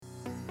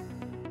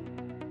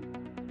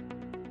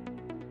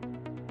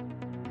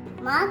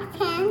Mark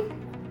 10,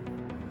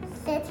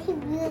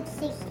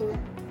 13-16.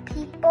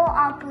 People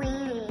are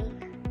bleeding.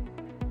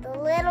 The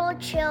little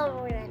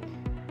children.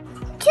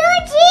 To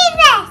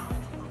Jesus!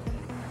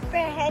 For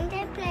him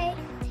to place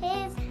his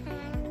hands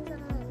on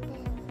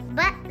them.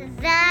 But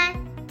the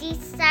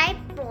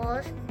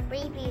disciples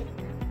rebuked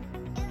them.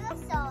 In the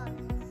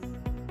Psalms,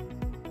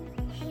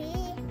 he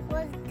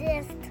was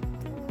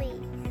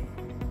displeased.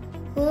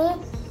 He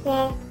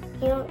said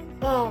to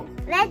them,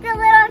 let the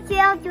little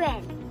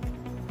children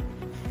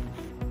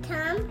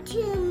come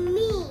to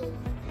me,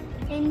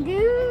 and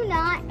do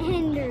not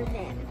hinder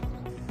them.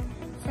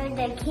 For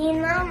the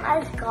kingdom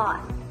of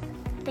God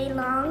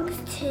belongs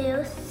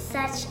to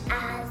such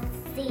as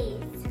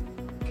these.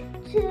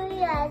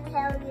 Truly I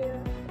tell you,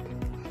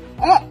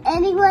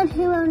 anyone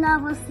who will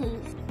not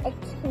receive the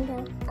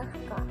kingdom of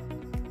God.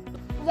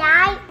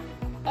 Yai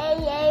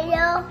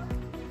Ayero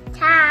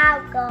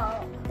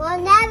Tago will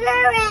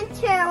never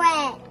enter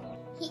it.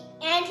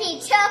 He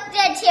took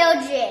the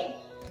children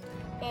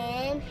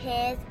in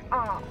his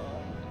arms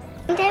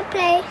and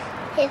placed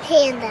his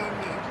hand on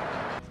them.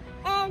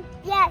 And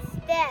yes,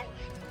 them.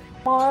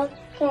 Mark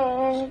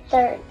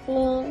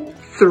 10:13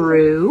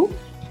 through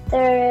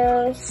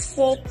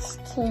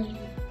 16.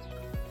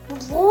 The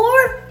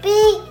Lord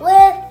be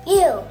with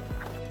you.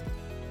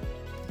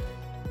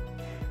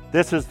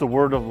 This is the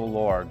word of the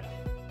Lord.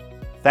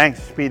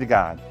 Thanks be to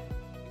God.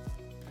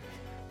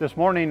 This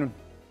morning,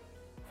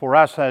 for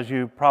us, as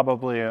you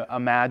probably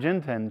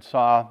imagined and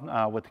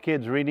saw with the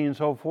kids reading and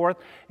so forth,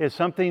 is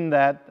something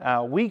that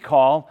we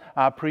call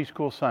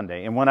Preschool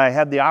Sunday. And when I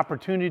had the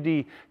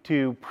opportunity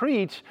to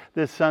preach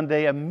this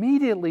Sunday,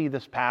 immediately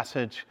this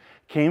passage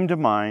came to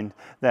mind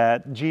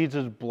that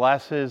Jesus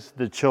blesses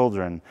the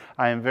children.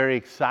 I am very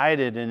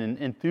excited and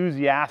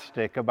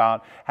enthusiastic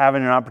about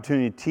having an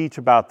opportunity to teach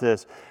about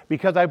this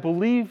because I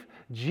believe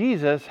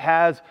Jesus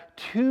has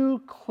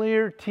two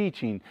clear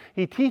teaching.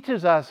 He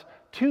teaches us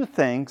two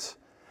things.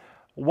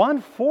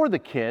 One for the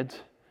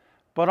kids,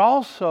 but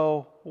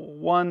also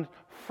one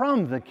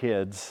from the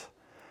kids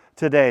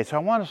today. So I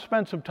want to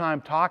spend some time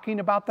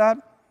talking about that.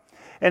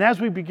 And as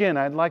we begin,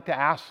 I'd like to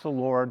ask the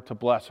Lord to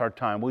bless our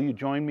time. Will you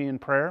join me in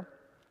prayer?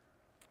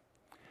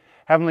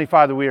 Heavenly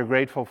Father, we are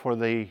grateful for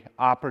the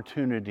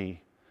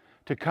opportunity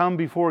to come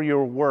before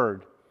your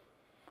word.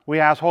 We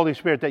ask, Holy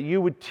Spirit, that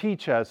you would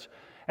teach us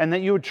and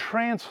that you would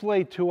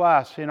translate to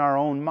us in our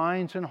own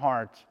minds and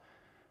hearts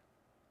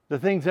the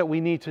things that we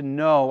need to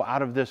know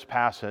out of this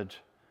passage.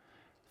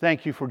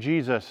 Thank you for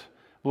Jesus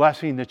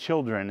blessing the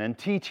children and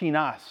teaching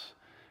us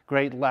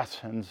great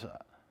lessons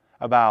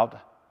about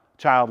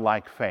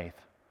childlike faith.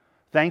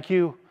 Thank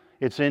you.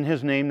 It's in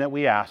his name that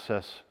we ask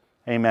this.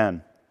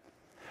 Amen.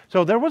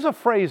 So there was a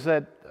phrase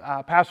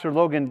that Pastor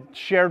Logan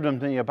shared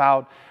with me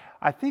about,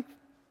 I think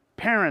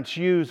parents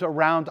use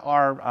around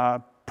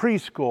our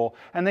preschool,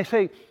 and they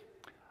say,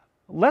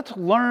 let's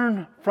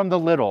learn from the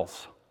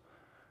littles.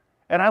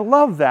 And I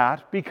love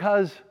that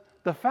because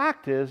the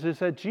fact is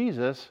that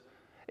Jesus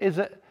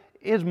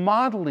is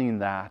modeling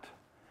that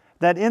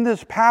in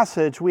this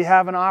passage we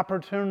have an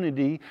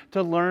opportunity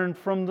to learn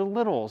from the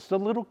littles, the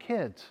little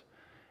kids.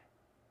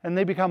 And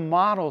they become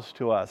models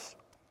to us.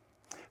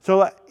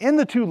 So in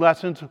the two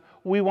lessons,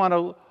 we want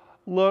to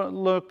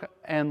look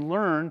and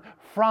learn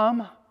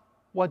from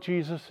what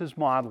Jesus is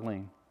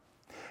modeling.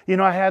 You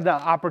know, I had the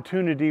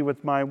opportunity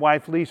with my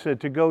wife, Lisa,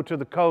 to go to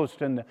the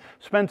coast and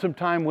spend some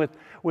time with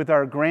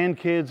our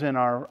grandkids and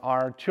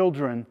our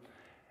children.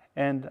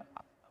 And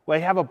we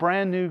have a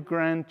brand new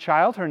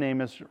grandchild. Her name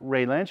is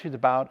Raylan. She's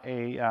about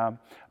a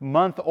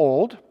month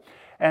old.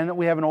 And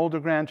we have an older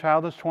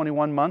grandchild that's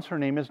 21 months. Her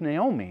name is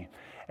Naomi.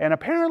 And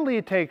apparently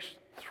it takes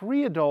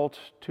 3 adults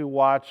to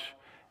watch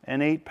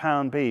an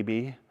 8-pound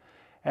baby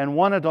and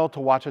 1 adult to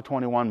watch a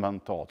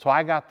 21-month-old. So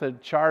I got the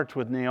charge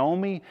with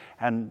Naomi,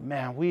 and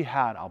man, we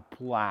had a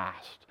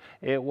blast.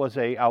 It was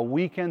a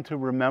weekend to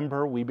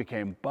remember. We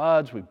became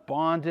buds, we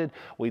bonded,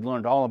 we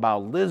learned all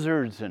about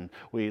lizards, and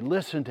we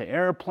listened to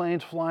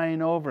airplanes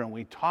flying over, and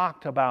we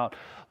talked about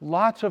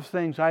lots of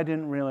things. I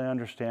didn't really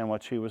understand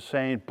what she was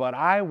saying, but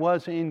I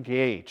was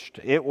engaged.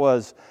 It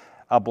was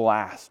a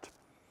blast.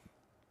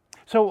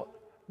 So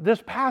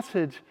this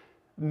passage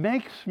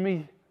makes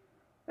me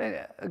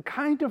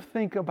kind of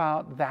think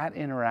about that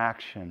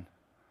interaction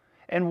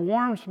and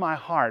warms my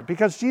heart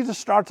because Jesus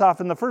starts off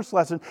in the first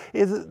lesson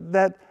is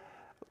that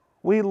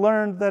we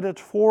learned that it's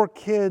for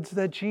kids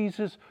that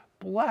Jesus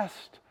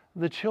blessed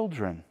the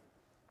children.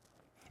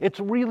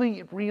 It's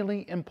really,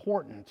 really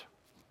important.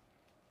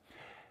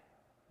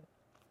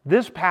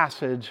 This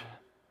passage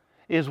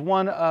is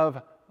one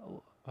of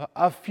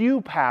a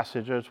few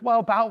passages, well,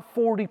 about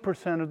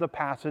 40% of the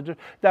passages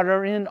that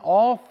are in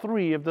all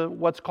 3 of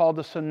what's called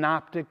the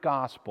Synoptic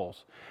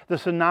Gospels. The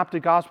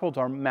Synoptic Gospels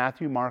are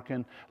Matthew, Mark,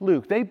 and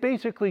Luke. They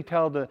basically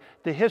tell the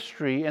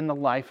history and the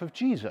life of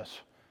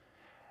Jesus.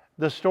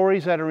 The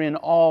stories that are in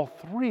all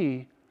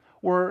 3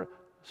 were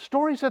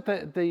stories that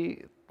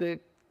the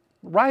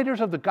writers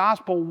of the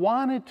gospel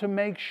wanted to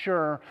make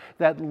sure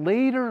that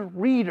later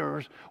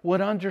readers would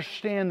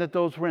understand that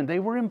those were in. They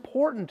were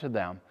important to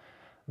them.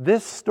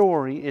 This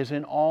story is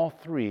in all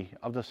three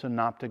of the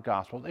synoptic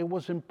gospels. It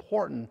was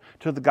important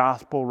to the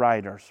gospel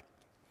writers.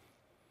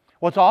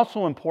 What's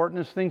also important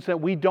is things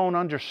that we don't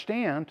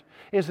understand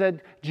is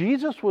that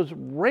Jesus was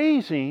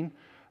raising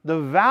the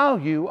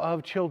value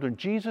of children.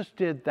 Jesus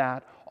did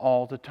that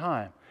all the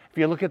time. If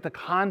you look at the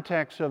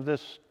context of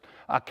this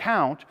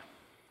account,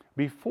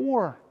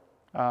 before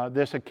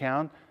this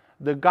account,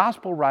 the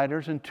gospel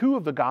writers in two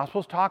of the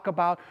gospels talk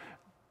about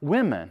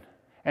women.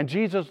 And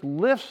Jesus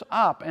lifts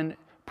up and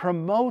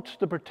promotes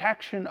the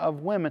protection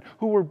of women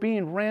who were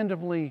being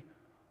randomly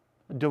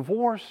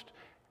divorced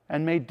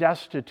and made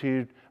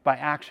destitute by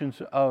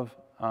actions of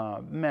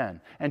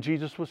men. And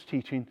Jesus was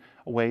teaching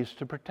ways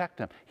to protect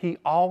them. He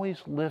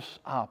always lifts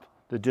up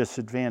the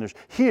disadvantaged.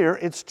 Here,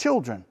 it's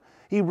children.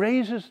 He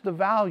raises the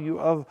value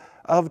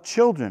of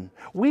children.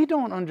 We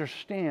don't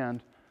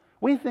understand.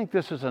 We think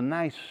this is a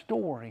nice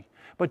story,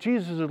 but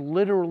Jesus is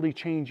literally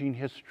changing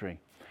history.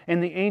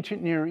 In the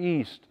ancient Near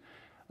East,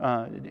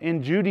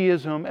 in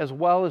Judaism, as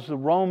well as the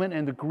Roman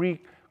and the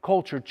Greek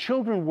culture,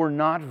 children were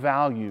not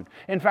valued.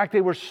 In fact,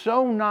 they were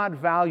so not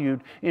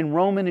valued in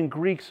Roman and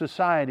Greek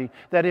society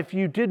that if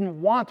you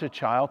didn't want a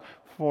child,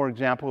 for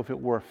example, if it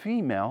were a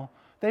female,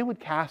 they would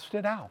cast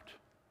it out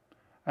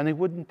and they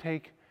wouldn't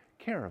take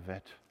care of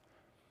it.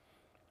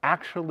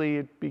 Actually,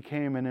 it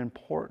became an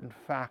important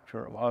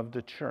factor of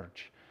the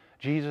church.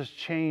 Jesus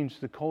changed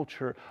the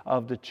culture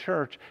of the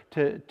church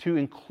to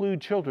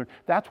include children.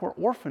 That's where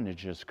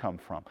orphanages come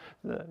from.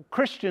 The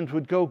Christians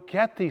would go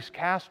get these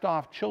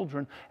cast-off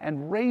children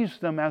and raise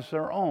them as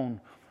their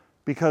own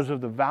because of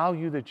the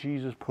value that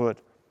Jesus put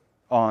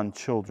on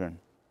children.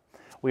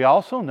 We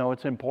also know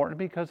it's important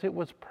because it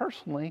was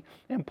personally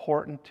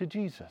important to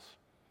Jesus.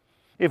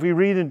 If we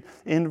read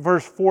in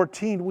verse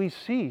 14, we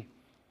see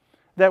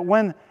that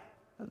when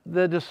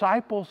the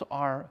disciples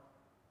are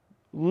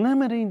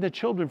limiting the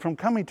children from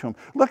coming to him.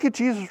 Look at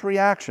Jesus'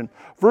 reaction.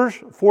 Verse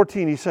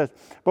 14, he says,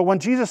 "But when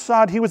Jesus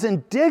saw it, he was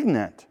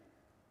indignant.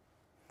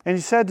 And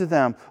he said to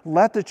them,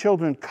 'Let the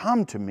children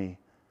come to me,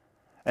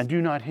 and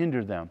do not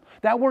hinder them.'"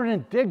 That word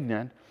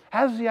indignant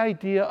has the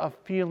idea of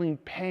feeling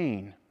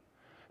pain.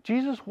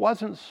 Jesus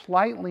wasn't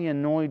slightly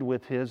annoyed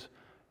with his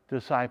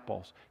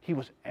disciples. He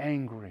was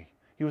angry.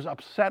 He was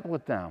upset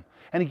with them.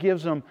 And he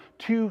gives them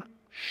two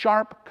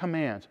sharp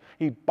commands.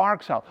 He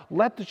barks out,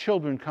 "Let the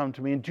children come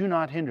to me and do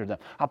not hinder them."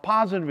 A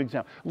positive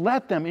example.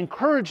 Let them,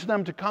 encourage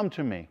them to come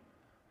to me.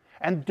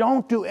 And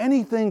don't do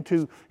anything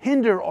to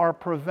hinder or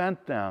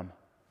prevent them.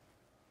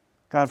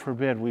 God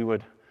forbid we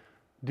would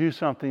do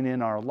something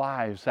in our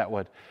lives that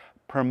would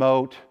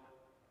promote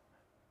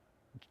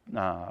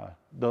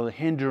the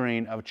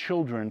hindering of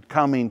children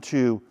coming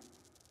to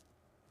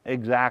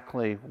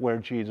exactly where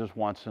Jesus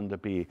wants them to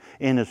be,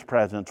 in his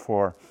presence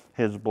for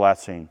his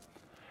blessing.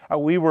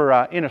 We were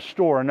in a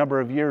store a number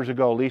of years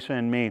ago, Lisa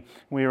and me.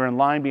 We were in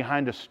line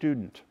behind a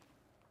student.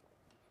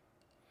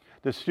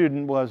 The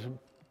student was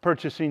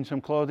purchasing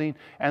some clothing,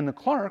 and the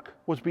clerk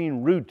was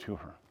being rude to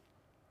her.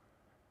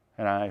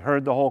 And I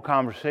heard the whole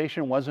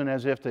conversation. It wasn't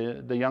as if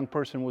the young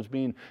person was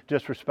being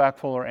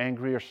disrespectful or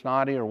angry or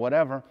snotty or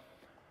whatever,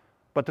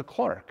 but the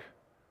clerk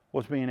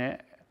was being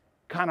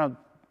kind of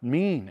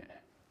mean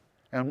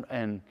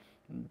and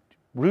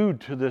rude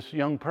to this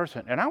young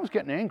person. And I was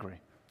getting angry.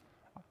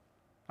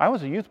 I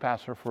was a youth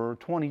pastor for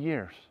 20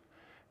 years.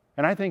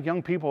 And I think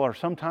young people are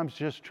sometimes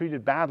just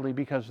treated badly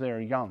because they're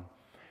young.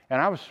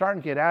 And I was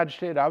starting to get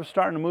agitated. I was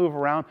starting to move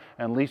around.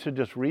 And Lisa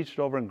just reached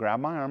over and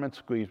grabbed my arm and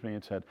squeezed me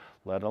and said,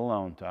 "Let it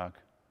alone, Doug.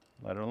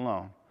 Let it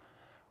alone."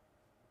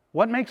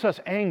 What makes us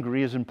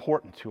angry is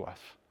important to us.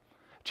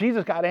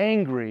 Jesus got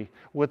angry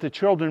with the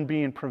children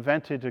being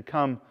prevented to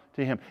come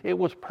to him. It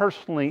was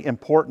personally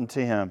important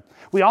to him.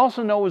 We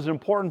also know it was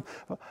important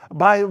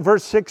by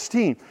verse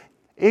 16.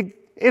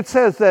 It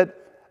says that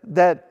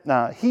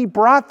he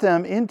brought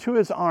them into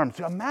his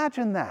arms.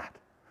 Imagine that.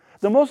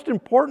 The most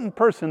important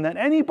person that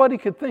anybody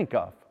could think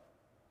of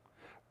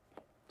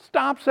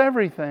stops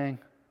everything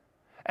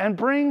and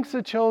brings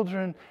the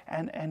children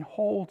and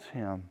holds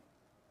him.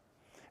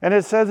 And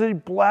it says that he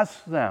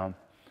blessed them.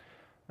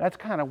 That's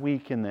kind of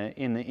weak in the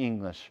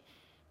English.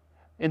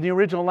 In the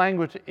original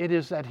language, it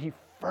is that he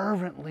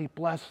fervently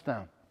blessed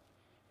them.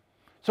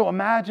 So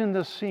imagine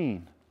the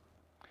scene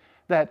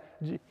that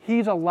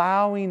he's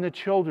allowing the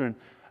children.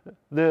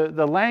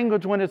 The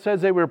language, when it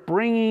says they were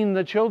bringing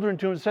the children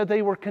to him, said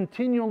they were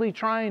continually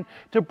trying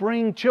to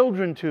bring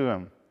children to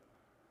him.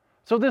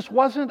 So this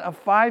wasn't a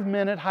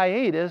 5-minute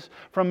hiatus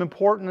from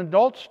important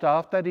adult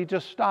stuff that he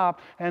just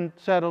stopped and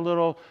said a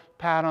little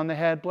pat on the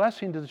head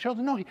blessing to the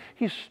children. No,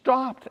 he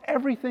stopped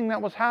everything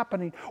that was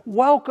happening,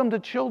 welcomed the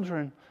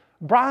children,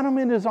 brought them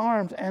in his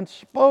arms, and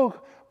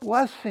spoke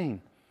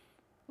blessing.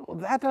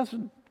 That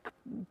doesn't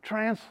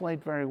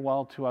translate very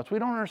well to us. We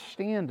don't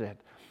understand it.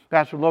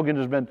 Pastor Logan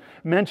has been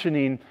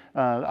mentioning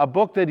a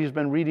book that he's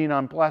been reading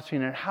on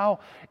blessing and how,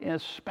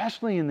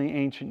 especially in the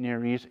ancient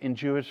Near East, in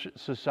Jewish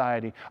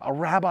society, a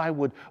rabbi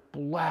would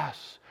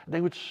bless. They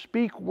would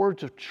speak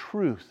words of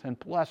truth and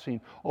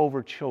blessing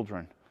over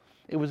children.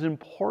 It was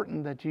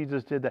important that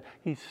Jesus did that.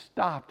 He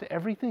stopped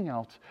everything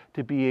else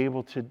to be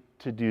able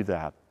to do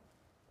that.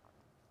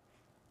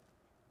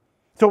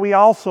 So we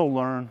also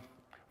learn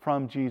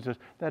from Jesus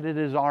that it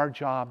is our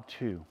job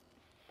too.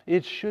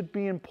 It should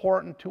be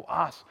important to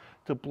us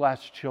to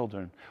bless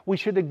children. We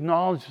should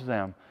acknowledge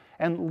them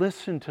and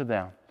listen to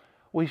them.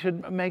 We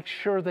should make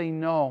sure they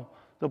know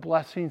the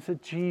blessings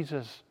that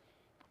Jesus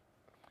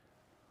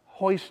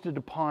hoisted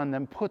upon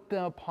them, put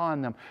them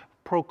upon them,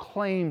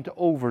 proclaimed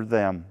over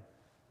them,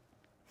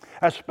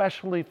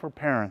 especially for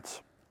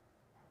parents.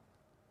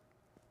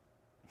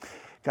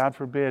 God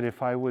forbid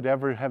if I would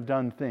ever have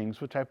done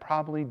things, which I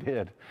probably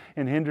did,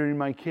 in hindering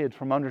my kids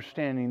from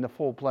understanding the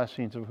full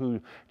blessings of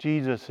who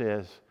Jesus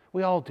is.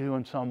 We all do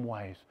in some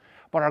ways.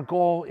 But our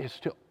goal is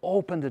to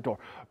open the door.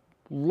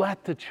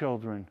 Let the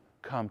children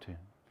come to Him.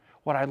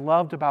 What I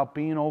loved about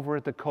being over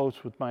at the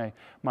coast with my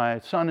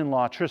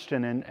son-in-law,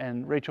 Tristan,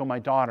 and Rachel, my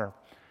daughter,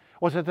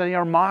 was that they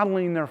are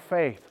modeling their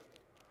faith.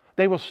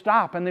 They will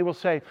stop and they will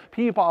say,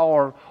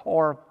 Peepaw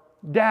or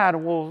Dad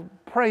will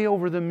pray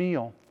over the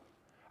meal.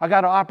 I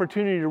got an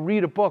opportunity to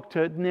read a book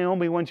to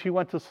Naomi when she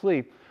went to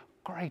sleep.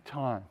 Great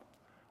time.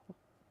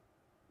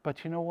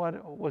 But you know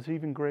what was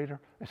even greater?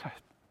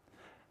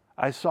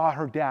 I saw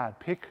her dad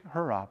pick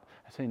her up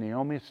and say,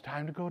 Naomi, it's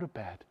time to go to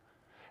bed.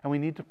 And we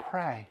need to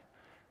pray.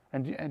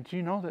 And do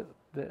you know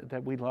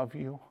that we love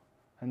you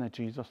and that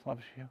Jesus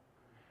loves you?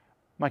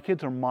 My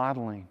kids are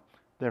modeling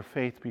their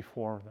faith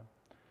before them.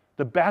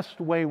 The best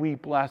way we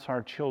bless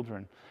our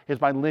children is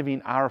by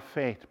living our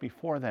faith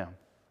before them.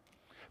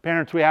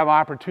 Parents, we have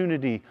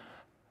opportunity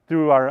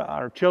through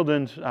our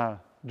children's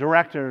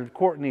director,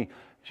 Courtney.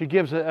 She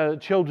gives a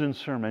children's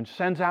sermon,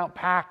 sends out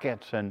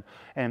packets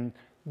and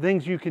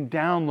things you can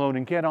download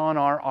and get on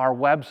our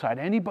website.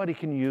 Anybody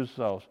can use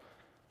those.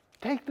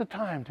 Take the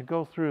time to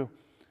go through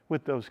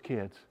with those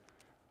kids.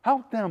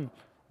 Help them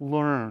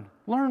learn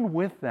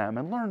with them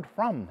and learn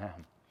from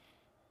them.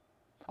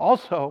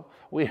 Also,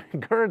 we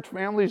encourage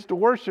families to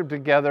worship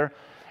together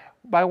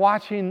by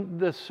watching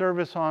the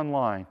service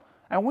online.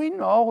 And we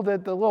know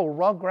that the little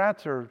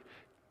rugrats are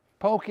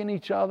poking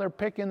each other,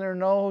 picking their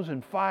nose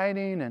and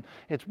fighting. And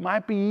it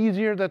might be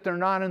easier that they're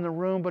not in the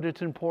room, but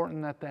it's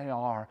important that they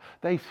are.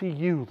 They see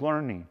you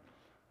learning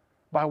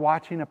by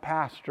watching a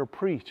pastor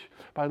preach,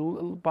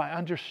 by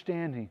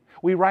understanding.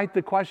 We write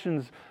the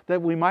questions that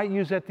we might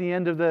use at the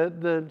end of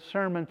the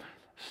sermon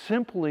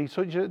simply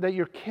so that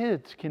your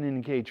kids can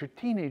engage, your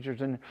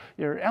teenagers and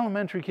your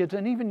elementary kids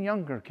and even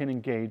younger can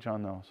engage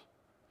on those.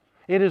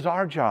 It is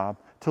our job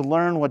to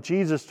learn what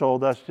Jesus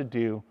told us to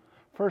do.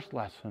 First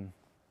lesson,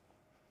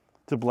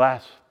 to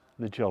bless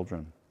the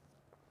children.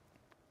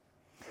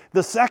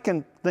 The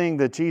second thing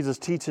that Jesus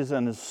teaches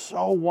and is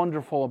so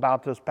wonderful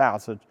about this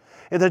passage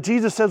is that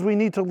Jesus says we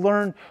need to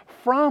learn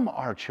from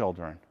our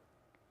children.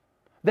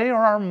 They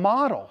are our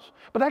models.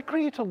 But that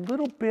creates a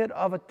little bit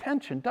of a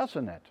tension,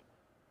 doesn't it?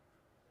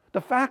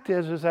 The fact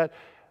is that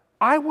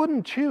I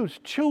wouldn't choose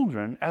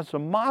children as a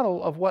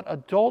model of what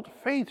adult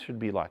faith should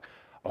be like.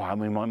 Oh, I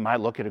mean, we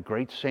might look at a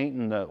great saint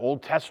in the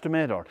Old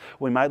Testament, or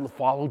we might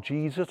follow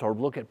Jesus, or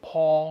look at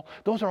Paul.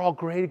 Those are all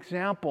great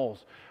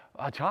examples.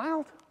 A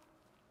child?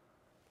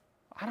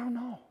 I don't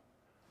know.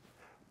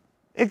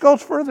 It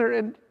goes further,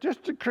 and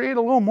just to create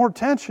a little more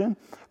tension,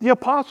 the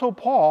Apostle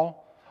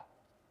Paul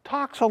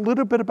talks a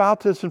little bit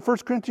about this in 1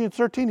 Corinthians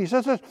 13. He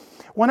says this,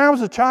 when I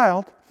was a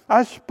child,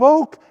 I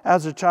spoke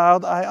as a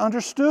child, I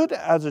understood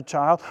as a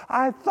child,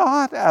 I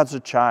thought as a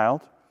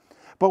child,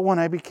 but when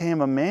I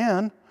became a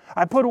man,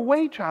 I put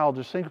away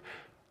childish things.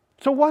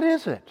 So what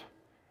is it?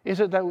 Is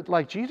it that,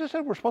 like Jesus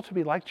said, we're supposed to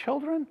be like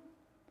children?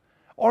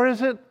 Or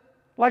is it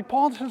like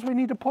Paul says we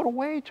need to put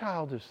away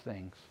childish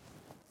things?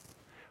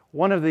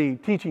 One of the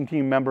teaching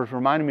team members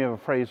reminded me of a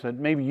phrase that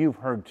maybe you've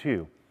heard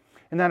too,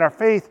 and that our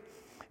faith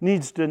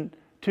needs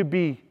to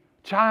be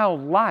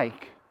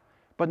childlike,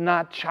 but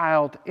not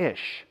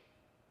childish.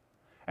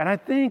 And I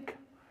think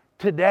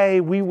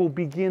today we will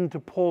begin to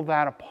pull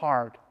that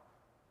apart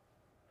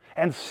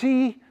and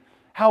see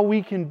how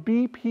we can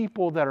be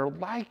people that are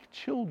like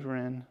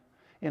children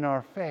in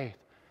our faith,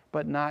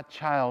 but not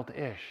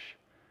childish.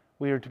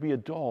 We are to be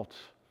adults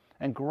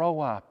and grow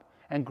up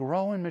and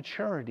grow in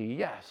maturity,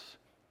 yes.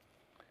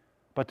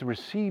 But to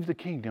receive the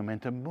kingdom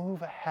and to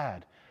move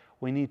ahead,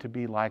 we need to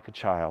be like a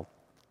child.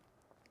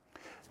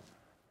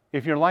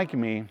 If you're like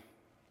me,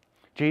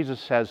 Jesus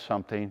says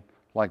something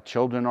like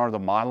children are the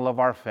model of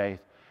our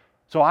faith.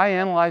 So I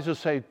analyze and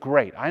say,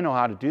 great, I know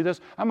how to do this.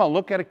 I'm going to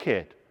look at a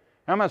kid.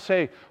 I'm going to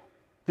say,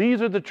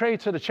 these are the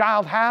traits that a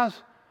child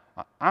has.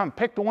 I'm going to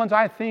pick the ones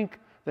I think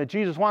that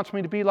Jesus wants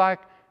me to be like.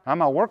 I'm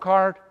going to work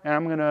hard and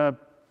I'm going to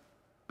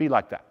be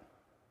like that.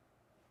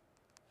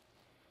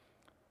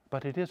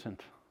 But it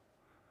isn't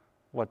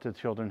what the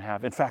children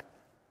have. In fact,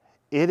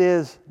 it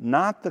is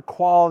not the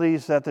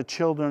qualities that the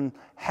children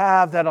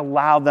have that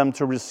allow them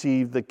to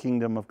receive the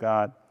kingdom of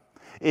God.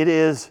 It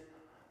is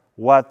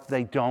what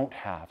they don't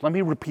have. Let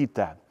me repeat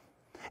that.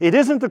 It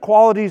isn't the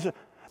qualities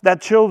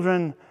that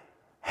children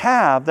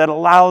have that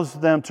allows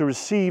them to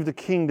receive the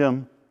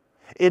kingdom.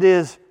 It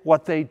is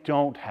what they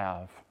don't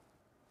have.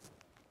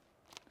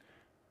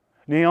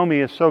 Naomi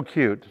is so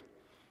cute,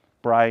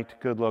 bright,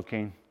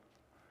 good-looking.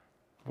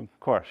 Of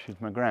course, she's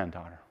my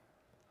granddaughter.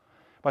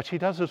 But she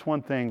does this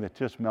one thing that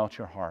just melts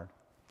your heart.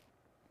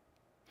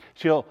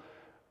 She'll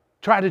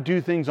try to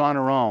do things on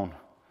her own.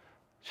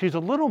 She's a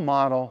little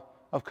model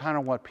of kind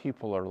of what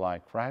people are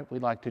like, right? We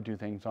like to do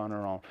things on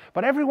our own.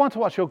 But every once in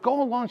a while, she'll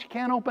go along. She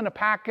can't open a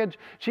package.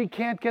 She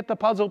can't get the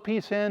puzzle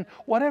piece in,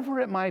 whatever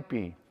it might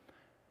be.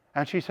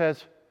 And she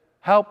says,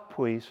 "Help,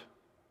 please."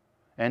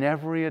 And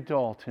every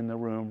adult in the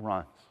room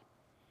runs.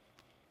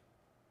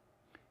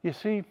 You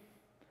see,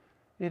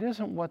 it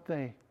isn't what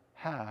they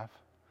have.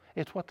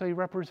 It's what they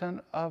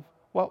represent of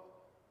what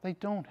they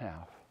don't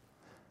have.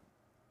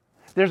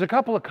 There's a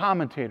couple of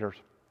commentators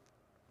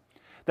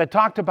that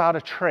talked about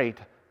a trait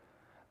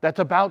that's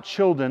about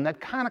children that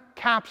kind of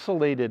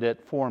capsulated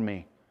it for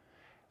me.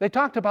 They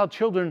talked about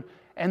children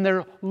and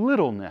their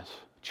littleness.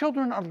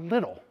 Children are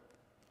little.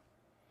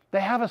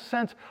 They have a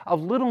sense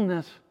of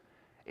littleness.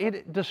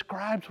 It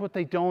describes what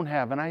they don't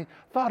have. And I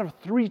thought of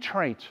 3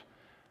 traits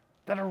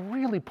that are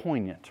really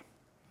poignant.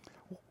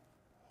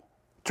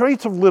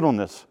 Traits of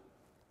littleness.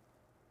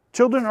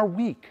 Children are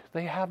weak.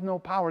 They have no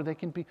power. They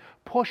can be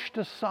pushed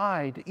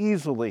aside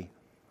easily.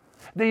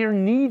 They are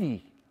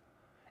needy.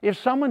 If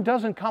someone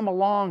doesn't come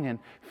along and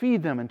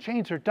feed them and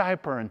change their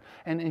diaper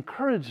and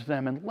encourage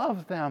them and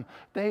love them,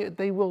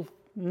 they will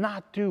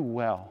not do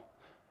well.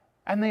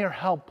 And they are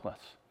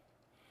helpless.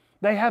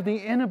 They have the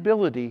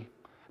inability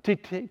to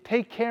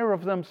take care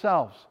of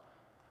themselves.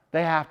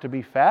 They have to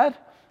be fed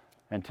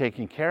and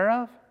taken care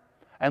of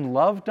and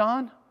loved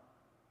on.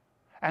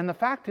 And the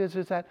fact is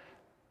that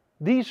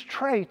these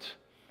traits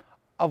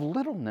of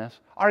littleness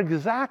are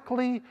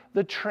exactly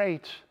the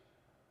traits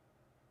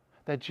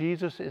that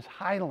Jesus is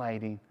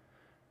highlighting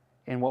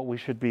in what we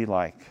should be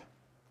like.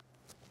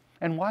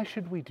 And why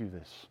should we do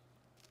this?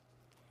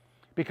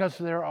 Because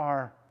there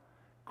are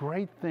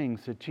great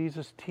things that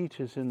Jesus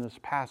teaches in this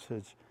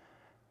passage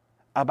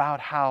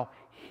about how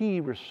He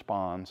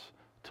responds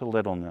to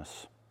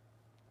littleness.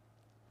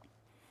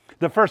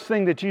 The first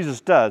thing that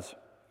Jesus does,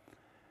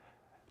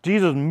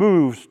 Jesus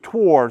moves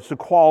towards the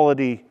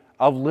quality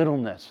of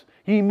littleness.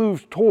 He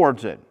moves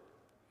towards it.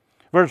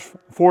 Verse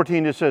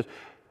 14, it says,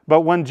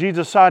 "But when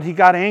Jesus saw it, He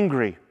got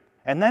angry.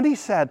 And then He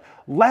said,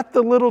 'Let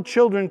the little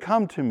children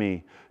come to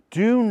me.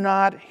 Do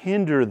not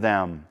hinder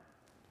them.'"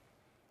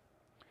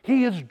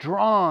 He is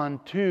drawn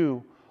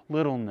to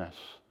littleness.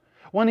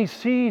 When He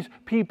sees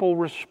people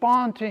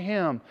respond to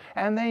Him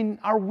and they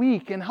are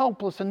weak and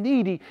helpless and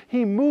needy,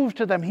 He moves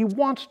to them. He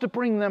wants to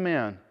bring them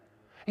in.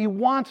 He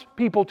wants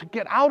people to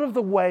get out of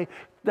the way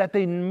that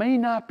they may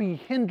not be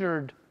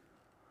hindered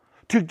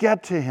to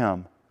get to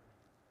Him.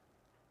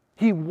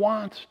 He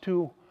wants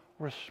to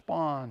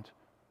respond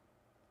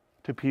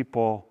to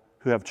people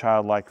who have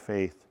childlike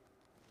faith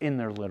in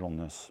their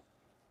littleness.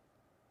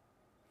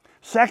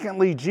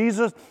 Secondly,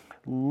 Jesus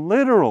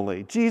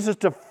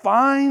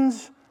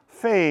defines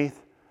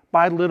faith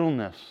by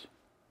littleness.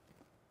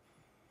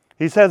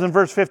 He says in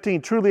verse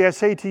 15, "Truly I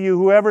say to you,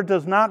 whoever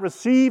does not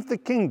receive the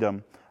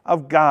kingdom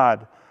of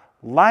God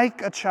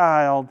like a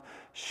child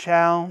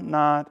shall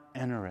not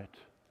enter it."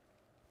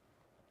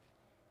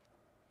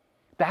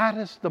 That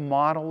is the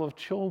model of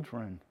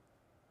children.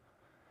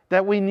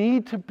 That we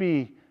need to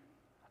be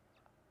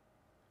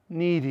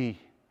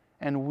needy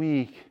and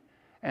weak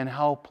and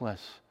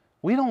helpless.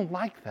 We don't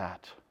like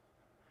that.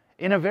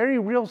 In a very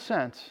real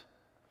sense,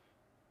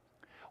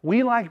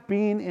 we like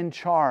being in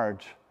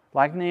charge.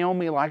 Like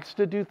Naomi likes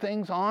to do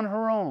things on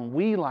her own.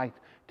 We like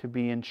to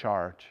be in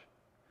charge.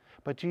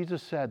 But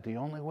Jesus said the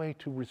only way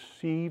to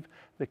receive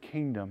the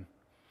kingdom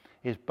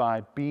is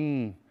by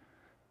being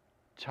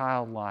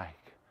childlike.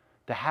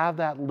 To have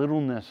that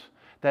littleness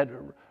that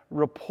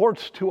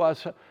reports to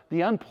us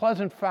the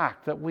unpleasant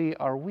fact that we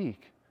are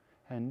weak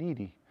and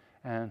needy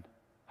and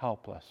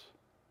helpless.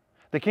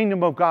 The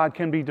kingdom of God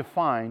can be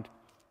defined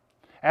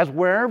as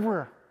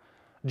wherever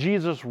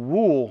Jesus'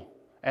 rule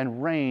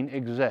and reign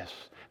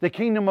exists. The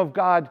kingdom of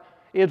God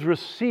is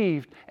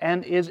received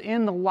and is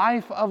in the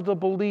life of the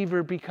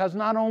believer because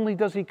not only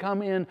does He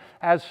come in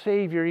as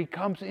Savior, He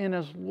comes in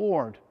as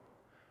Lord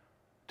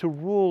to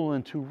rule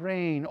and to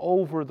reign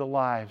over the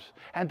lives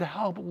and to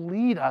help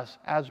lead us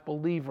as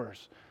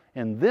believers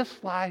in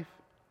this life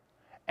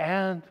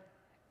and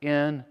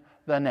in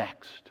the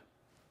next.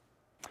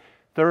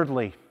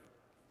 Thirdly,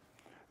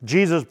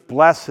 Jesus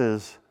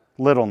blesses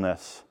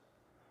littleness.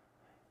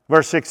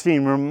 Verse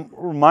 16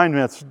 reminds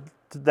us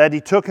that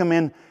He took him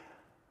in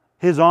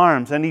His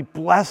arms and He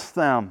blessed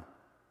them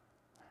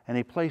and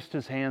He placed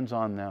His hands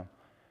on them.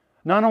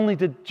 Not only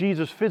did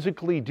Jesus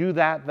physically do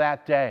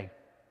that day,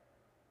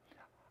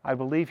 I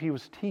believe He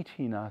was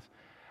teaching us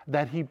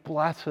that He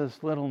blesses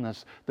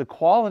littleness. The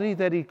quality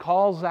that He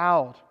calls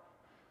out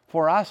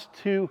for us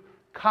to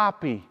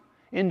copy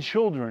in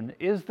children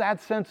is that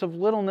sense of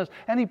littleness,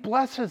 and He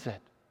blesses it.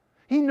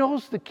 He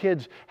knows the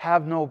kids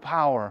have no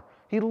power.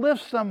 He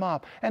lifts them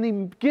up and He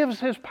gives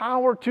His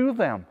power to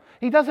them.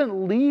 He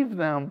doesn't leave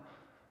them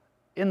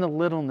in the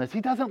littleness. He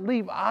doesn't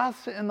leave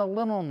us in the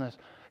littleness.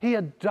 He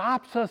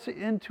adopts us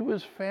into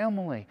His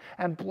family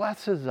and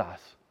blesses us.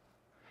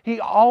 He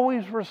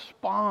always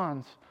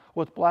responds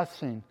with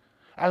blessing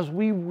as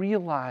we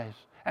realize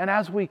and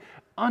as we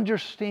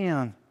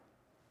understand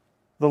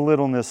the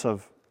littleness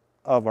of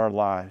our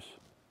lives.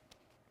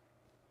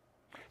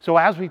 So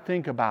as we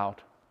think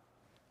about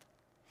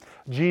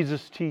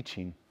Jesus'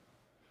 teaching,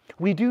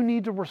 we do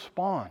need to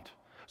respond.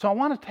 So I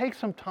want to take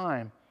some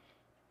time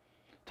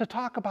to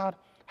talk about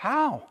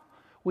how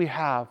we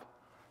have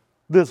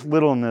this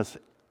littleness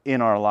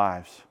in our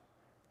lives.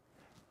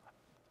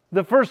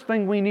 The first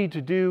thing we need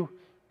to do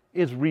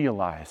is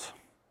realize.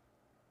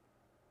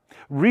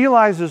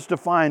 Realize is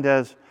defined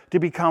as to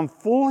become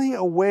fully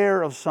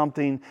aware of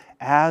something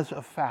as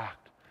a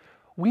fact.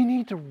 We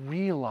need to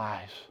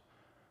realize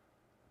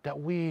that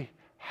we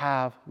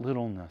have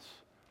littleness.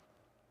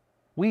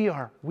 We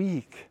are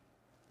weak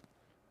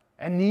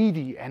and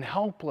needy and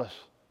helpless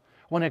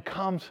when it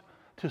comes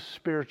to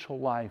spiritual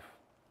life.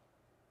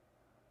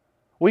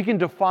 We can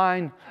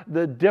define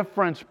the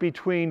difference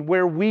between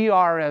where we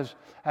are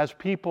as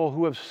people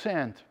who have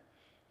sinned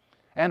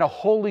and a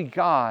holy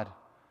God,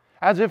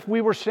 as if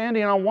we were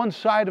standing on one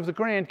side of the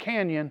Grand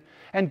Canyon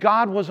and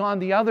God was on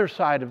the other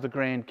side of the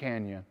Grand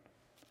Canyon.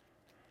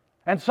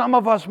 And some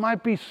of us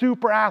might be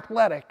super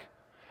athletic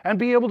and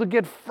be able to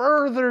get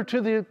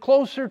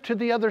closer to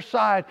the other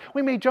side.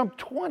 We may jump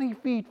 20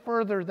 feet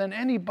further than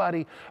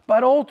anybody,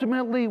 but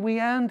ultimately we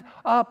end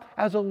up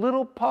as a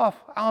little puff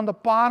on the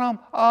bottom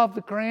of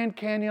the Grand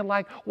Canyon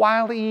like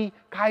Wile E.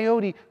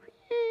 Coyote.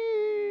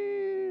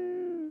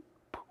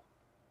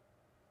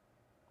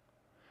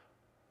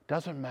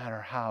 Doesn't matter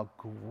how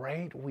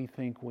great we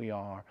think we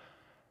are.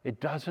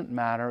 It doesn't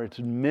matter. It's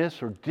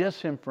mis or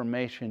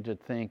disinformation to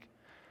think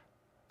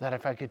that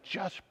if I could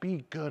just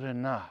be good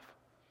enough.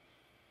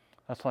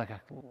 That's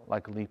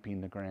like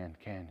leaping the Grand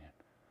Canyon.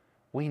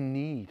 We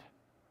need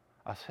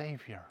a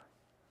Savior.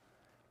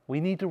 We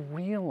need to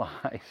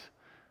realize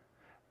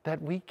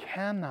that we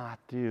cannot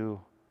do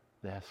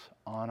this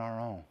on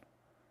our own.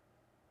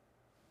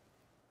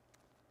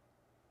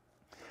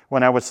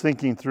 When I was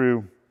thinking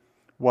through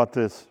what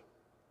this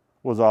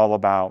was all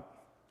about,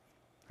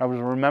 I was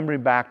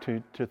remembering back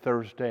to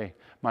Thursday,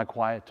 my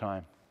quiet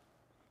time.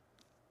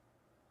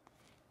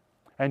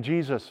 And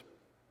Jesus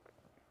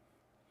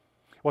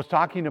was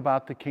talking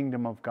about the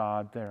kingdom of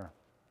God there.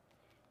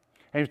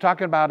 And he was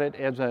talking about it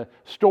as a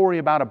story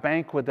about a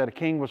banquet that a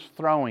king was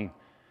throwing.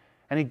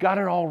 And he got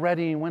it all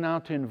ready and went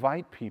out to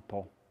invite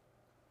people.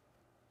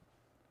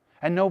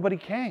 And nobody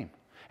came.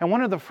 And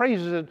one of the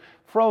phrases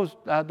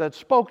that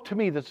spoke to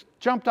me, that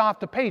jumped off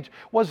the page,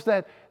 was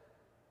that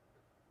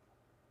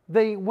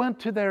they went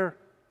to their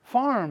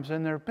farms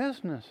and their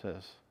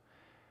businesses.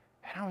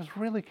 And I was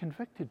really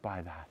convicted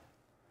by that.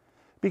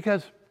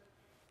 Because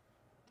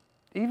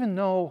even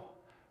though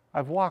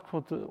I've walked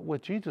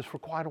with Jesus for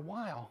quite a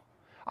while,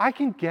 I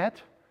can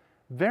get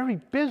very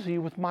busy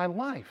with my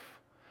life.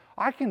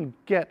 I can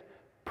get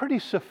pretty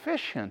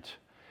sufficient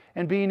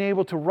in being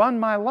able to run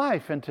my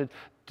life and to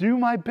do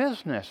my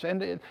business.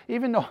 And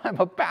even though I'm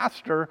a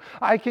pastor,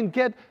 I can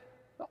get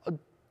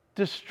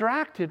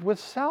distracted with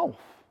self.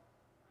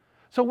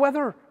 So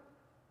whether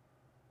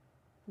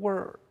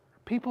we're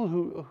people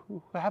who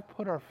have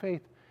put our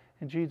faith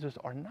in Jesus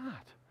or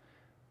not,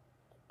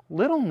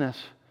 littleness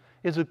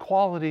is a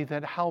quality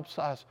that helps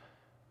us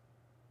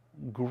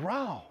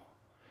grow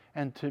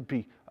and to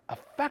be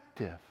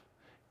effective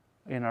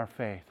in our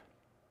faith.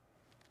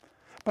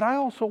 But I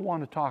also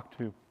want to talk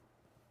to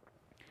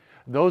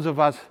those of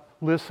us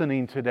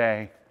listening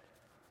today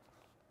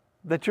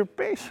that you're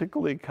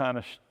basically kind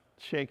of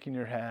shaking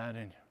your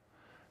head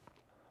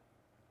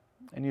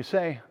and you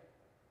say,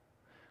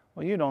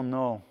 well, you don't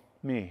know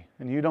me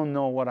and you don't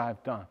know what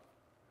I've done.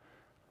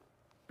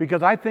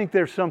 Because I think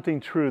there's something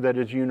true that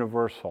is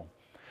universal.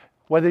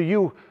 Whether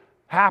you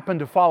happen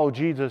to follow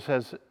Jesus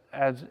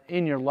as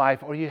in your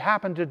life or you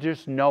happen to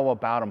just know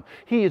about Him,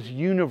 He is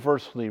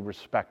universally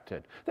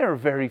respected. There are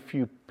very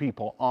few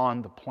people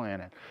on the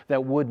planet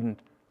that wouldn't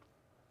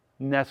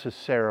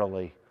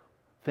necessarily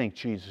think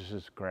Jesus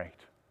is great.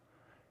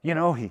 You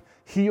know, He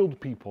healed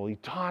people. He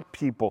taught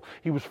people.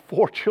 He was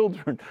for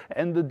children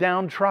and the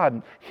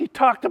downtrodden. He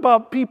talked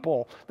about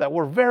people that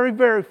were very,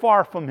 very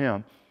far from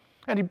Him.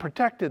 And He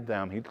protected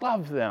them. He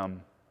loved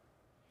them.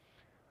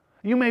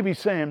 You may be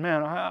saying,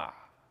 man,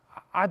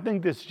 I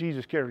think this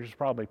Jesus character is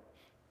probably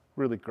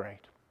really great.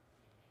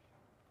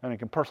 And I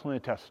can personally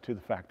attest to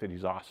the fact that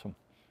He's awesome.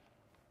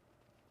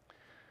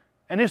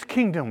 And His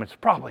kingdom is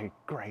probably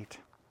great.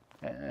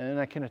 And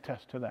I can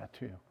attest to that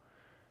too.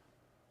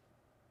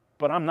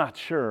 But I'm not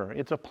sure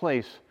it's a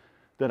place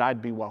that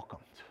I'd be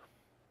welcomed.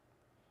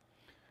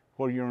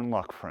 Well, you're in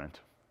luck, friend.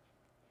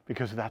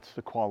 Because that's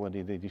the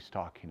quality that He's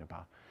talking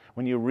about.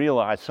 When you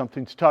realize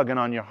something's tugging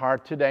on your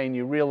heart today and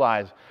you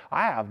realize,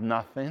 I have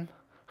nothing.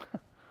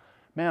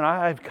 Man,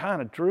 I've kind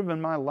of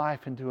driven my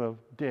life into a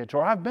ditch.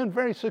 Or I've been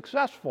very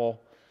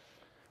successful.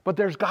 But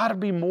there's got to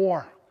be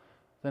more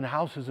than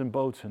houses and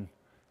boats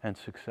and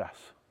success.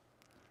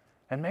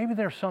 And maybe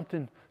there's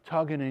something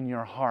tugging in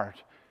your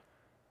heart.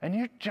 and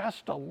you're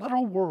just a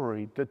little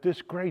worried that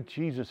this great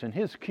Jesus and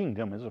his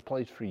kingdom is a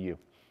place for you.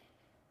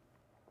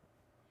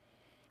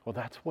 Well,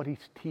 that's what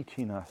he's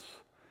teaching us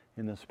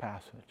in this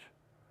passage,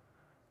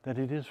 that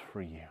it is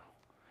for you.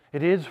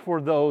 It is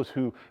for those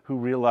who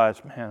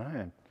realize, man, I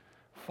am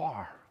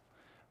far.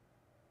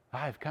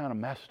 I've kind of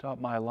messed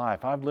up my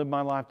life. I've lived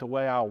my life the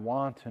way I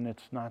want, and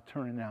it's not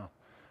turning out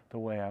the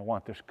way I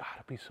want. There's got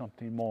to be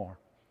something more.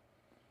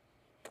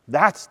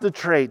 That's the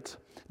trait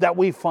that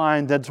we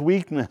find that's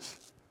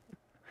weakness,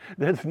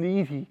 that's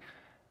needy,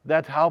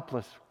 that's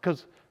helpless.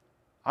 Because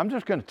I'm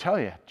just going to tell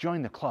you,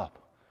 join the club,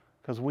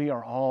 because we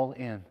are all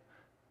in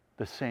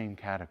the same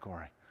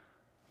category.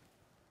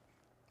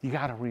 You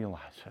got to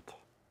realize it.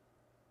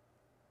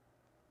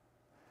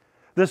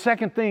 The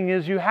second thing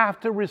is you have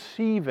to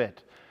receive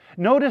it.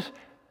 Notice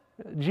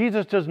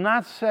Jesus does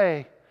not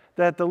say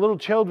that the little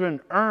children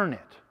earn it.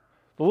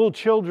 The little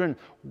children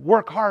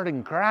work hard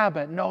and grab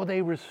it. No,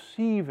 they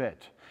receive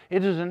it.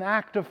 It is an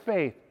act of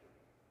faith.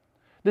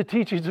 The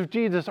teachings of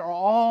Jesus are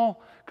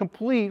all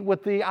complete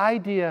with the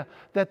idea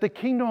that the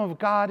kingdom of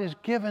God is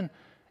given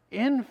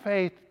in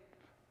faith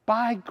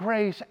by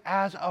grace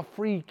as a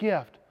free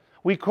gift.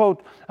 We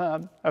quote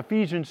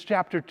Ephesians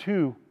chapter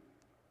 2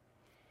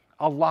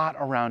 a lot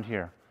around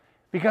here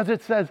because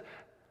it says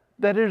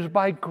that it is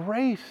by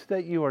grace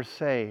that you are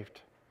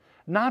saved,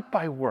 not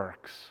by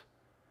works.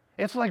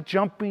 It's like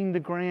jumping the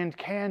Grand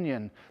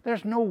Canyon.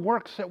 There's no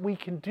works that we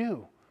can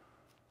do.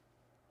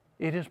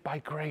 It is by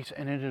grace,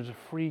 and it is a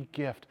free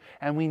gift,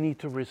 and we need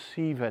to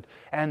receive it.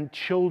 And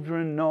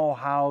children know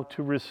how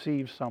to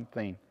receive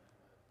something.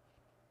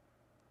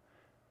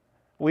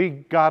 We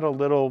got a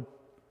little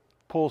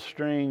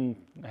pull-string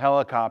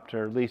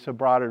helicopter. Lisa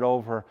brought it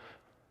over,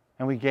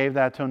 and we gave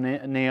that to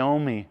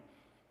Naomi,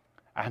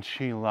 and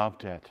she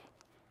loved it.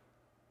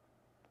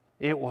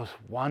 It was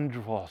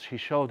wonderful. She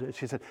showed it.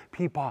 She said,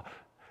 Peepaw,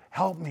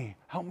 help me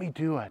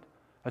do it.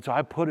 And so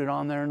I put it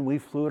on there, and we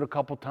flew it a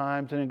couple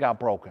times, and it got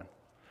broken.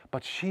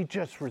 But she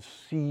just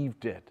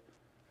received it.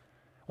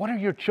 What are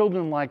your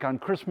children like on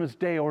Christmas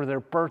Day or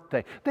their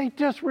birthday? They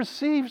just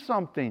receive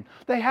something.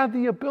 They have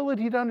the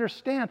ability to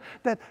understand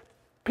that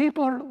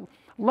people are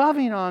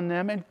loving on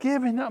them and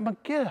giving them a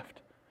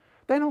gift.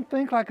 They don't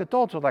think like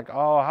adults are like,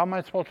 oh, how am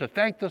I supposed to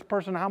thank this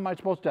person? How am I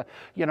supposed to,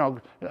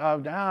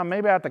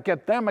 maybe I have to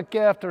get them a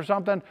gift or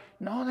something.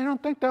 No, they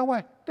don't think that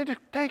way. They just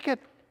take it.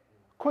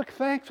 Quick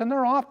thanks, and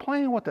they're off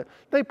playing with it.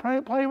 They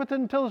play with it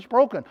until it's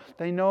broken.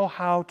 They know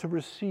how to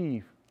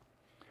receive.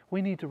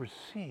 We need to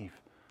receive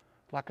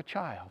like a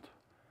child.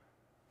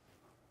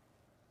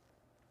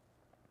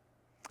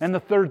 And the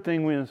third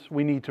thing is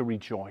we need to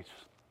rejoice.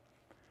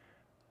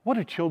 What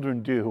do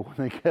children do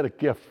when they get a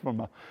gift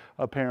from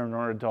a parent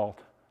or adult?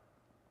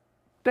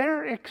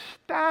 They're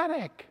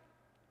ecstatic.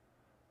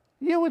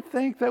 You would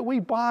think that we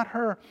bought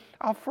her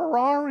a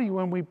Ferrari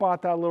when we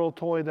bought that little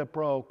toy that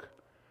broke.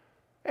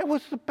 It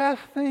was the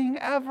best thing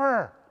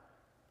ever.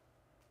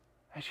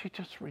 And she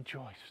just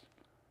rejoiced.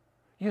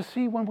 You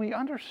see, when we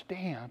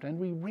understand and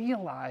we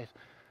realize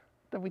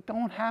that we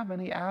don't have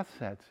any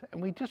assets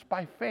and we just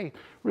by faith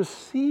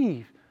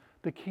receive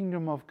the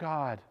kingdom of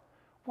God,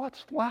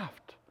 what's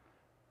left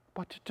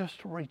but to just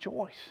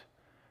rejoice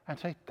and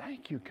say,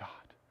 thank you, God.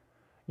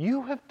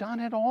 You have done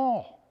it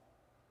all.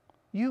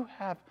 You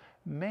have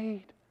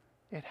made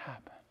it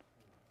happen.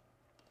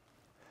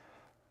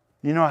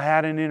 You know, I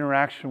had an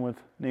interaction with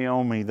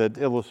Naomi that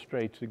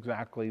illustrates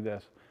exactly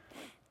this.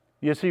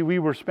 You see, we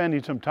were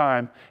spending some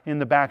time in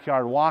the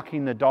backyard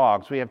walking the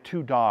dogs. We have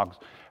two dogs.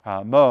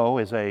 Mo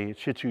is a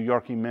Shih Tzu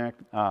Yorkie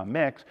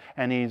mix,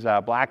 and he's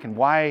black and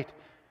white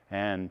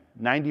and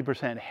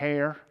 90%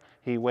 hair.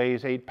 He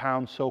weighs 8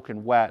 pounds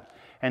soaking wet.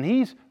 And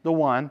he's the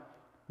one,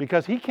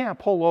 because he can't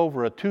pull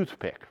over a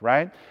toothpick,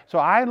 right? So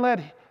I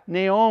let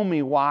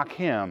Naomi walk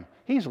him.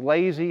 He's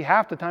lazy.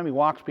 Half the time he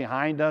walks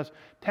behind us.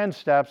 10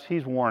 steps,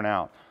 he's worn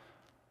out.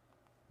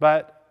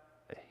 But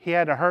he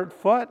had a hurt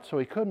foot, so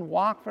he couldn't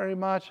walk very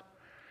much.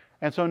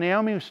 And so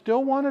Naomi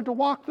still wanted to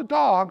walk the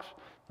dogs.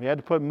 We had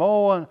to put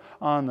Mo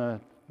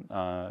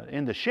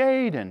in the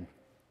shade and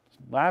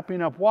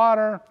lapping up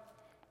water,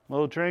 a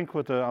little drink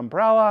with the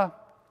umbrella.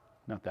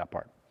 Not that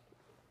part.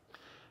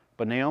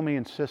 But Naomi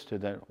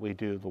insisted that we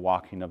do the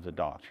walking of the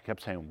dogs. She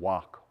kept saying,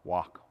 walk,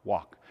 walk,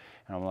 walk.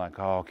 And I'm like,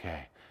 oh,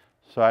 okay.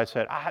 So I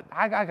said,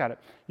 I got it.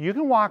 You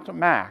can walk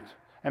Max.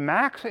 And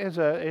Max is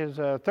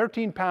a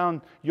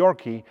 13-pound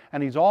Yorkie,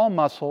 and he's all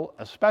muscle,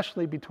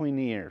 especially between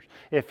the ears.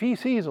 If he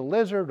sees a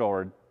lizard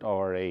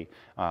or a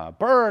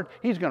bird,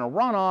 he's going to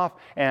run off,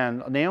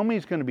 and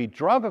Naomi's going to be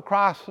dragged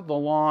across the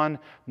lawn,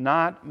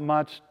 not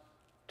much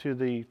to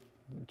the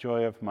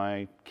joy of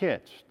my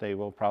kids. They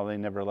will probably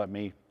never let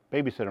me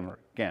babysit him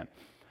again.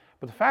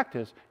 But the fact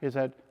is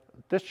that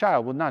this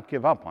child would not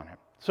give up on him.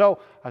 So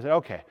I said,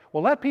 okay,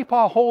 well, let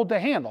Peepaw hold the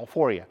handle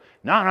for you.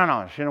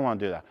 No, she didn't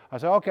want to do that. I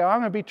said, okay, I'm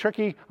going to be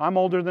tricky. I'm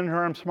older than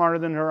her. I'm smarter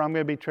than her. I'm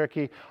going to be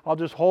tricky. I'll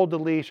just hold the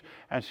leash.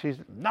 And she's,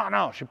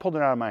 no. She pulled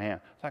it out of my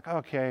hand. It's like,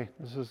 okay,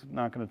 this is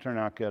not going to turn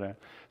out good.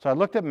 So I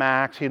looked at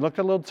Max. He looked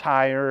a little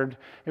tired.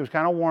 He was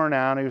kind of worn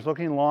out. He was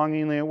looking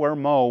longingly at where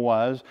Mo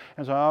was.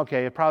 And so,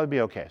 okay, it'll probably be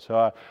okay.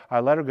 So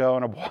I let her go,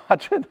 and I'm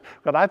watching,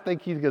 but I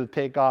think he's going to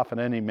take off at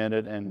any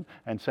minute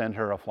and send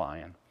her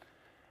a-flying.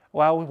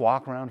 Well, we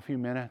walk around a few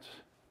minutes.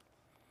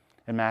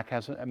 And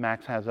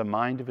Max has a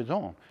mind of his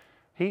own.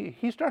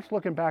 He starts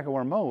looking back at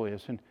where Mo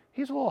is, and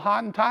he's a little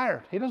hot and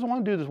tired. He doesn't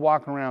want to do this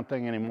walking around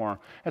thing anymore.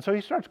 And so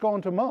he starts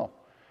going to Mo.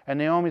 And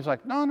Naomi's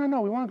like, no,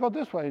 we want to go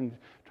this way. And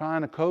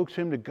trying to coax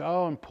him to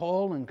go and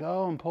pull and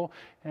go and pull.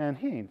 And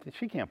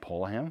she can't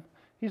pull him.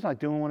 He's like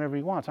doing whatever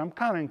he wants. I'm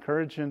kind of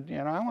encouraging,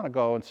 I want to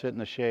go and sit in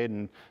the shade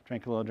and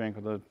drink a little drink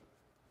with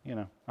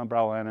the,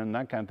 umbrella and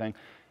that kind of thing.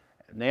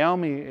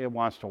 Naomi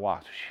wants to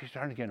walk. So she's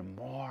starting to get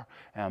more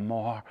and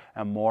more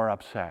and more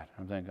upset.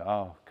 I'm thinking,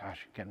 oh, gosh,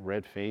 she's getting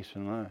red face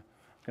and I'm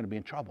going to be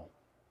in trouble.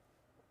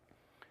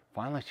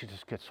 Finally, she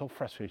just gets so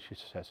frustrated. She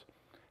says,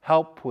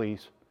 help,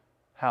 please.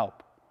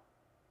 Help.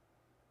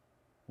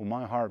 Well,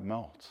 my heart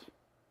melts.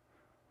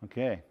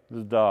 Okay,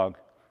 this dog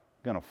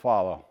is going to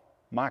follow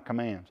my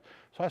commands.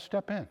 So I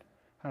step in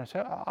and I say,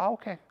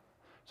 okay.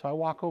 So I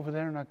walk over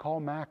there and I call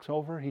Max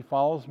over. He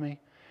follows me.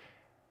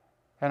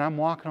 And I'm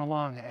walking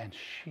along, and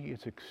she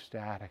is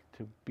ecstatic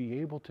to be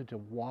able to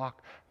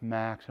walk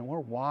Max. And we're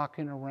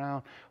walking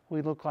around.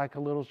 We look like a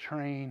little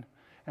train,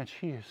 and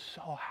she is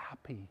so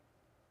happy.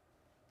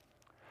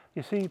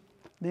 You see,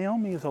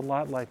 Naomi is a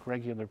lot like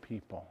regular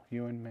people,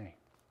 you and me.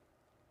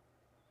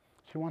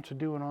 She wants to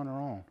do it on her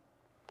own.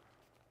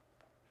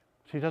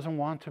 She doesn't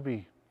want to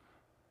be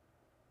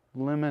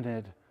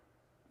limited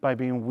by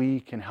being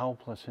weak and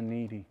helpless and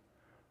needy.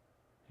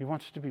 She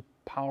wants to be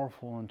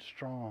powerful and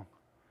strong.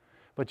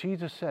 But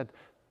Jesus said,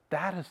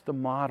 that is the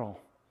model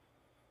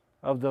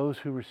of those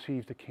who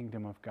receive the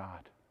kingdom of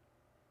God.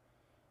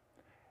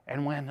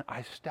 And when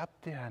I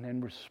stepped in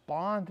and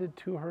responded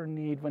to her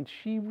need, when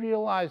she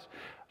realized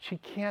she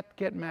can't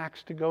get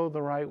Max to go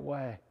the right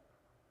way,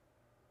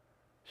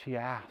 she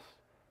asked,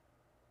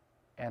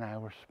 and I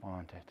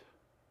responded.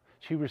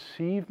 She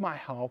received my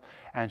help,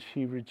 and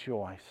she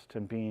rejoiced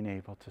in being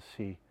able to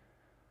see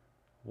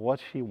what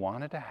she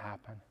wanted to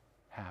happen.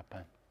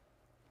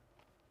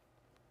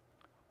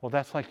 Well,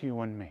 that's like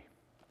you and me.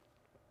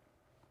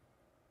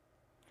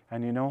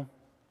 And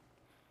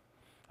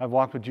I've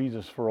walked with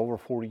Jesus for over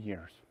 40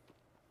 years.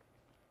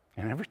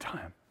 And every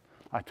time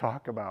I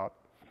talk about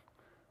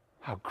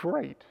how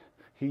great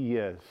He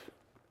is,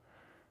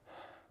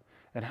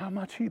 and how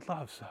much He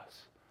loves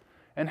us,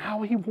 and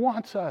how He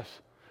wants us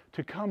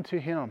to come to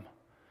Him.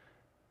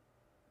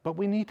 But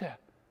we need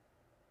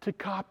to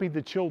copy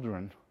the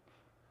children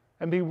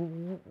and be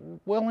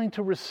willing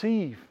to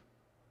receive.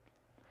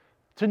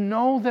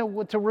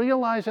 To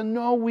realize and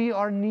know we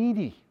are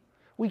needy.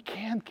 We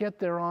can't get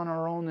there on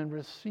our own and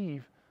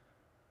receive.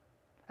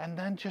 And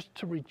then just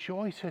to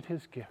rejoice at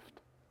His gift.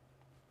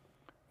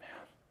 Man,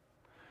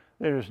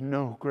 there is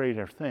no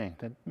greater thing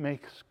that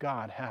makes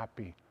God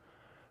happy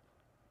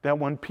than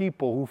when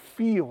people who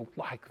feel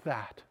like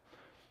that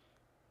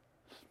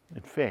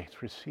in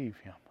faith receive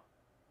Him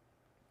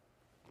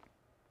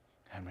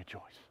and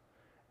rejoice.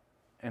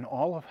 And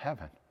all of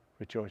heaven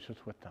rejoices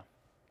with them.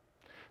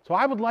 So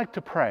I would like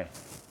to pray.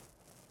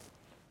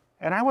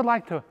 And I would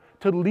like to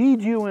lead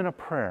you in a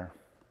prayer.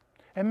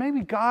 And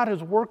maybe God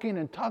is working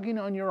and tugging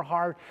on your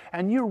heart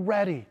and you're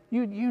ready.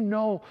 You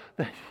know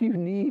that you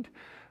need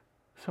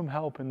some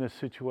help in this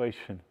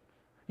situation.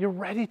 You're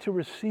ready to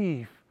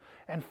receive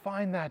and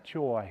find that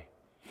joy.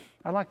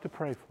 I'd like to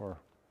pray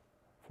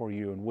for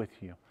you and with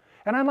you.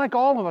 And I'd like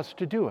all of us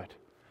to do it.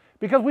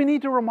 Because we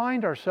need to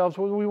remind ourselves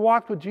when we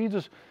walked with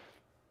Jesus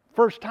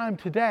first time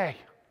today,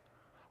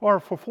 or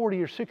for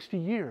 40 or 60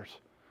 years.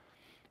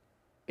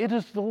 It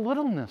is the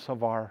littleness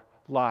of our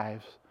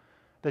lives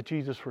that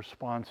Jesus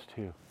responds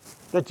to,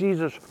 that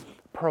Jesus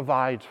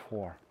provides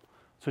for.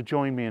 So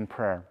join me in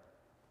prayer.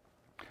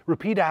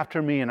 Repeat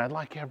after me, and I'd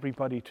like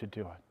everybody to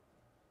do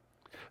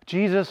it.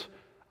 Jesus,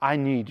 I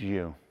need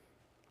you.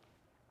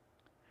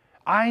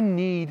 I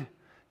need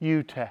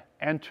you to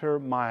enter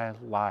my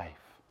life.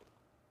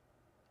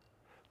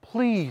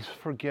 Please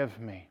forgive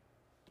me.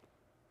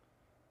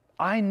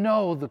 I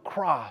know the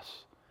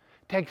cross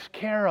takes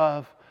care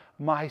of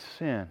my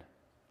sin.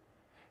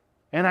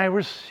 And I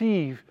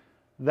receive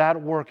that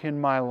work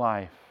in my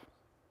life.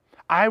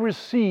 I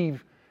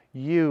receive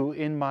you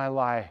in my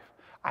life.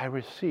 I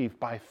receive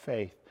by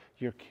faith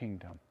your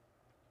kingdom.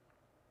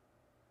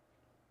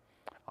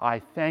 I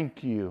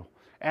thank you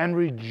and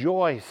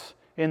rejoice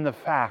in the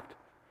fact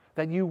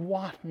that you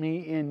want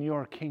me in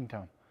your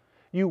kingdom.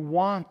 You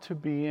want to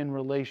be in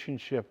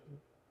relationship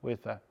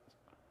with us.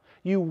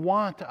 You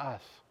want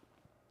us.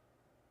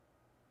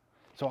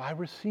 So I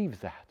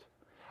receive that.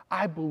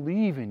 I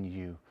believe in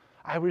you.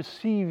 I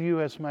receive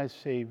you as my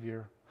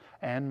Savior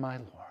and my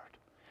Lord.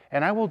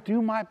 And I will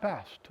do my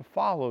best to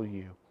follow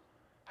you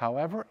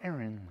however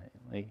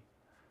erringly,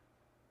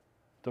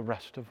 the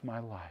rest of my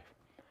life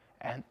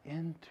and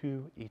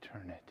into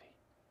eternity.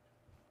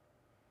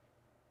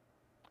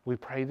 We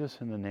pray this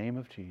in the name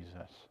of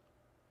Jesus.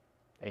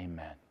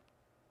 Amen.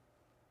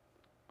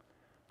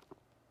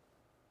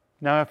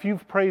 Now, if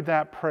you've prayed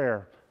that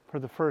prayer for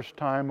the first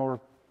time,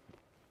 or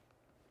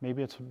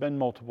maybe it's been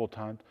multiple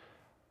times,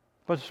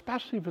 but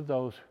especially for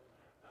those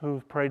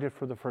who've prayed it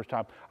for the first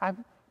time,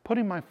 I'm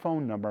putting my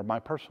phone number, my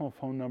personal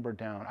phone number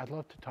down. I'd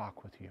love to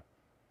talk with you.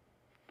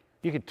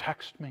 You can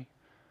text me.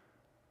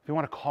 If you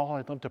want to call,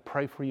 I'd love to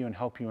pray for you and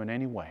help you in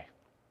any way.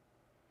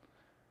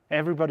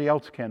 Everybody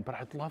else can, but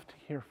I'd love to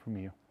hear from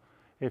you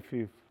if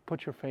you've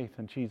put your faith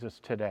in Jesus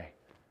today,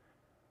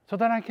 so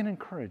that I can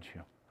encourage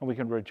you and we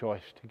can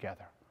rejoice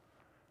together.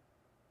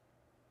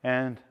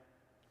 And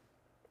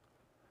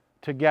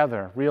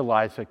together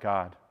realize that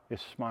God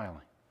is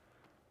smiling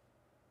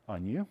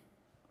on you